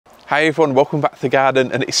Hi everyone, welcome back to the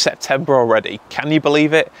garden, and it's September already. Can you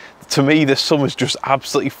believe it? To me, the summer's just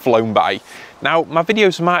absolutely flown by. Now, my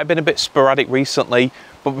videos might have been a bit sporadic recently,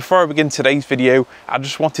 but before I begin today's video, I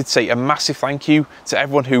just wanted to say a massive thank you to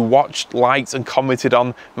everyone who watched, liked and commented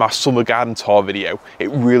on my summer garden tour video. It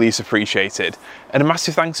really is appreciated. And a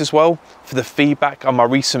massive thanks as well for the feedback on my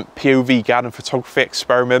recent POV garden photography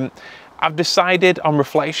experiment. I've decided on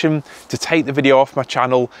reflection to take the video off my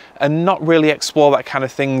channel and not really explore that kind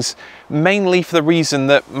of things, mainly for the reason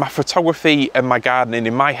that my photography and my gardening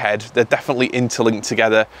in my head, they're definitely interlinked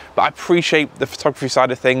together, but I appreciate the photography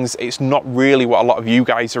side of things. It's not really what a lot of you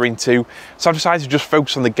guys are into. So I've decided to just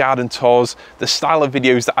focus on the garden tours, the style of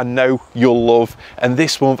videos that I know you'll love. And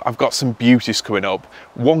this month I've got some beauties coming up.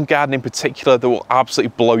 One garden in particular that will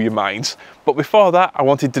absolutely blow your minds. But before that, I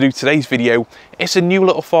wanted to do today's video. It's a new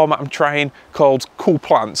little format I'm trying called Cool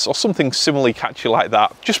Plants, or something similarly catchy like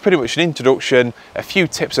that. Just pretty much an introduction, a few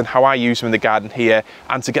tips on how I use them in the garden here,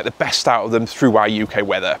 and to get the best out of them through our UK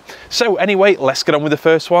weather. So anyway, let's get on with the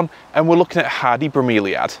first one, and we're looking at hardy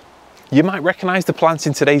Bromeliad. You might recognise the plant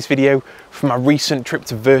in today's video from my recent trip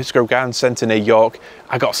to Vertigo Garden Centre near York.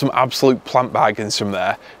 I got some absolute plant bargains from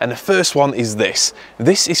there. And the first one is this.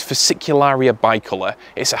 This is Fascicularia bicolor.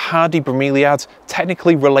 It's a hardy Bromeliad,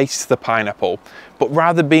 technically related to the pineapple. But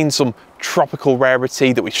rather than being some tropical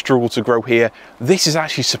rarity that we struggle to grow here, this is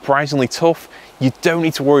actually surprisingly tough. You don't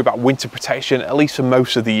need to worry about winter protection, at least for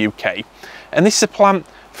most of the UK. And this is a plant,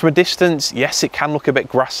 from a distance, yes, it can look a bit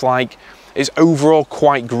grass-like. It's overall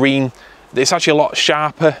quite green. It's actually a lot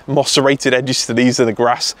sharper, more serrated edges to these than the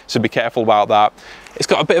grass, so be careful about that. It's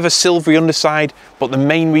got a bit of a silvery underside, but the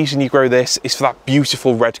main reason you grow this is for that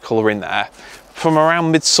beautiful red colour in there. From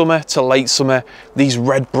around midsummer to late summer, these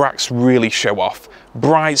red bracts really show off.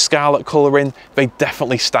 Bright scarlet colouring, they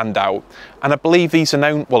definitely stand out. And I believe these are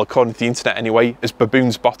known, well, according to the internet anyway, as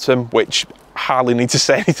baboon's bottom, which hardly need to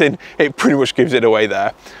say anything, it pretty much gives it away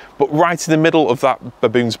there. But right in the middle of that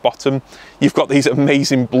baboon's bottom, you've got these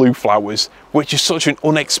amazing blue flowers, which is such an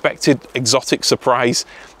unexpected, exotic surprise.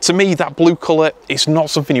 To me, that blue colour is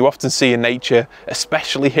not something you often see in nature,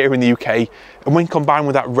 especially here in the UK. And when combined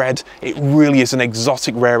with that red, it really is an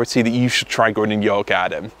exotic rarity that you should try growing in your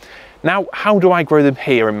garden. Now, how do I grow them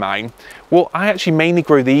here in mine? Well, I actually mainly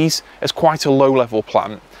grow these as quite a low-level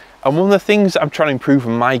plant. And one of the things I'm trying to improve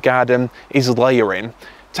in my garden is layering.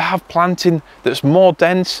 To have planting that's more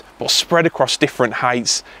dense but spread across different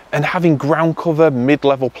heights, and having ground cover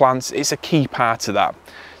mid-level plants is a key part of that.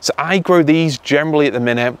 So I grow these generally at the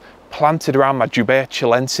minute planted around my Jubea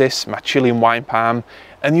chilensis, my Chilean wine palm,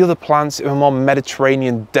 and the other plants in a more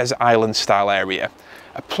Mediterranean desert island style area.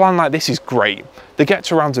 A plant like this is great. They get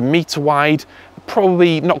to around 1 metre wide,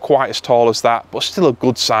 probably not quite as tall as that, but still a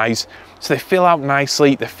good size. So they fill out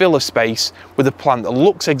nicely, they fill a space with a plant that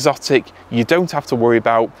looks exotic, you don't have to worry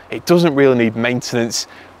about, it doesn't really need maintenance.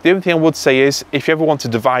 The only thing I would say is, if you ever want to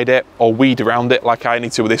divide it or weed around it like I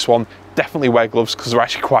need to with this one, definitely wear gloves because they're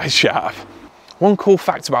actually quite sharp. One cool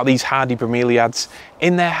fact about these hardy Bromeliads,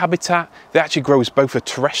 in their habitat, they actually grow as both a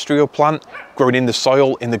terrestrial plant, growing in the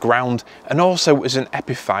soil, in the ground, and also as an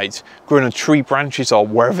epiphyte, growing on tree branches or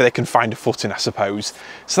wherever they can find a footing, I suppose.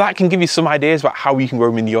 So that can give you some ideas about how you can grow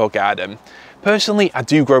them in your garden. Personally, I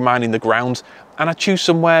do grow mine in the ground, and I choose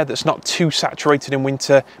somewhere that's not too saturated in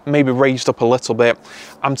winter, maybe raised up a little bit.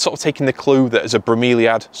 I'm sort of taking the clue that as a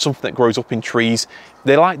Bromeliad, something that grows up in trees,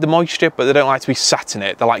 they like the moisture, but they don't like to be sat in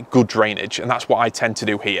it. They like good drainage, and that's what I tend to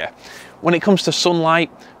do here. When it comes to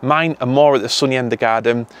sunlight, mine are more at the sunny end of the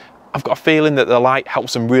garden. I've got a feeling that the light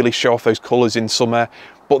helps them really show off those colours in summer.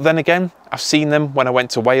 But then again, I've seen them when I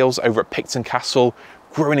went to Wales over at Picton Castle,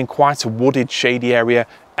 growing in quite a wooded, shady area,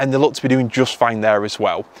 and they look to be doing just fine there as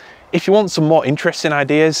well. If you want some more interesting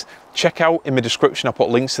ideas, check out in the description, I'll put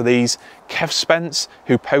links to these. Kev Spence,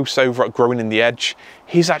 who posts over at Growing in the Edge,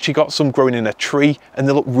 he's actually got some growing in a tree and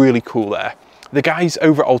they look really cool there. The guys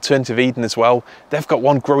over at Alternative Eden as well, they've got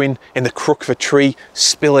one growing in the crook of a tree,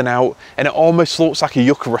 spilling out, and it almost looks like a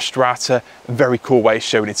yucca rostrata. Very cool way of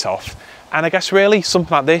showing it off. And I guess really,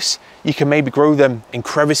 something like this, you can maybe grow them in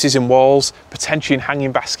crevices in walls, potentially in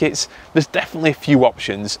hanging baskets. There's definitely a few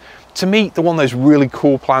options. To me, they're one of those really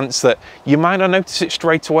cool plants that you might not notice it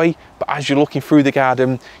straight away, but as you're looking through the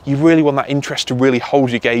garden, you really want that interest to really hold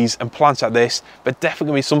your gaze, and plants like this, but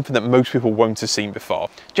definitely be something that most people won't have seen before.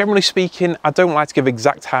 Generally speaking, I don't like to give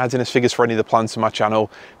exact hardiness figures for any of the plants on my channel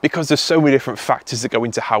because there's so many different factors that go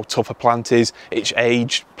into how tough a plant is, its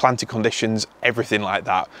age, planting conditions, everything like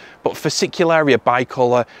that. But Fascicularia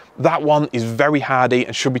bicolor, that one is very hardy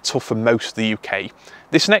and should be tough for most of the UK.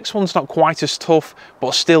 This next one's not quite as tough,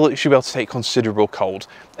 but still it should be able to take considerable cold,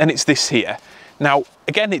 and it's this here. Now,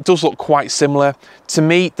 again, it does look quite similar. To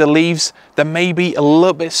me, the leaves, they're maybe a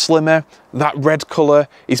little bit slimmer. That red colour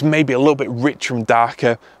is maybe a little bit richer and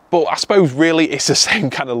darker, but I suppose really it's the same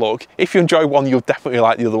kind of look. If you enjoy one, you'll definitely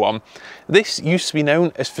like the other one. This used to be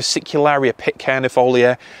known as Fascicularia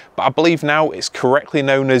pitcairnifolia, but I believe now it's correctly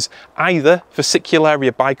known as either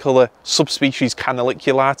Fascicularia bicolor subspecies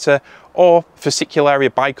canaliculata or Fascicularia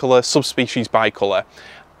bicolor subspecies bicolor.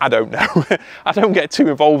 I don't know. I don't get too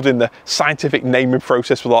involved in the scientific naming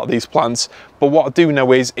process with a lot of these plants, but what I do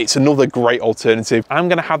know is it's another great alternative. I'm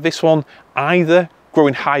going to have this one either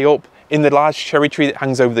growing high up in the large cherry tree that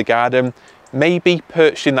hangs over the garden, maybe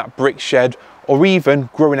perched in that brick shed, or even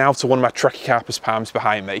growing out of one of my Trachycarpus palms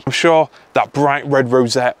behind me. I'm sure that bright red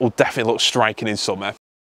rosette will definitely look striking in summer.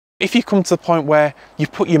 If you come to the point where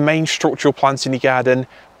you've put your main structural plants in your garden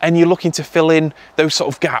and you're looking to fill in those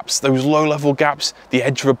sort of gaps, those low-level gaps, the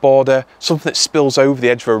edge of a border, something that spills over the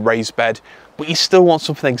edge of a raised bed, but you still want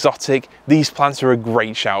something exotic, these plants are a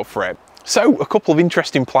great shout for it. So a couple of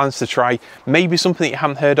interesting plants to try, maybe something that you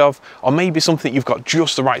haven't heard of, or maybe something that you've got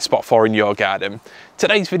just the right spot for in your garden.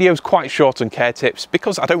 Today's video is quite short on care tips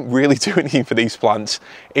because I don't really do anything for these plants.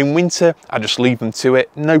 In winter, I just leave them to it,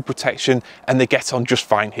 no protection, and they get on just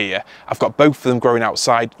fine here. I've got both of them growing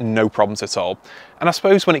outside, no problems at all. And I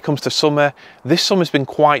suppose when it comes to summer, this summer's been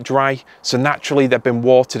quite dry, so naturally they've been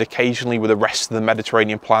watered occasionally with the rest of the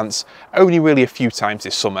Mediterranean plants, only really a few times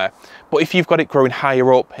this summer. But if you've got it growing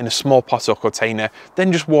higher up in a small pot or container,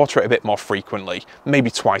 then just water it a bit more frequently,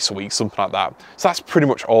 maybe twice a week, something like that. So that's pretty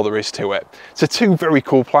much all there is to it. So two very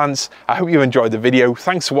cool plants. I hope you enjoyed the video.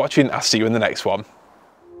 Thanks for watching. I'll see you in the next one.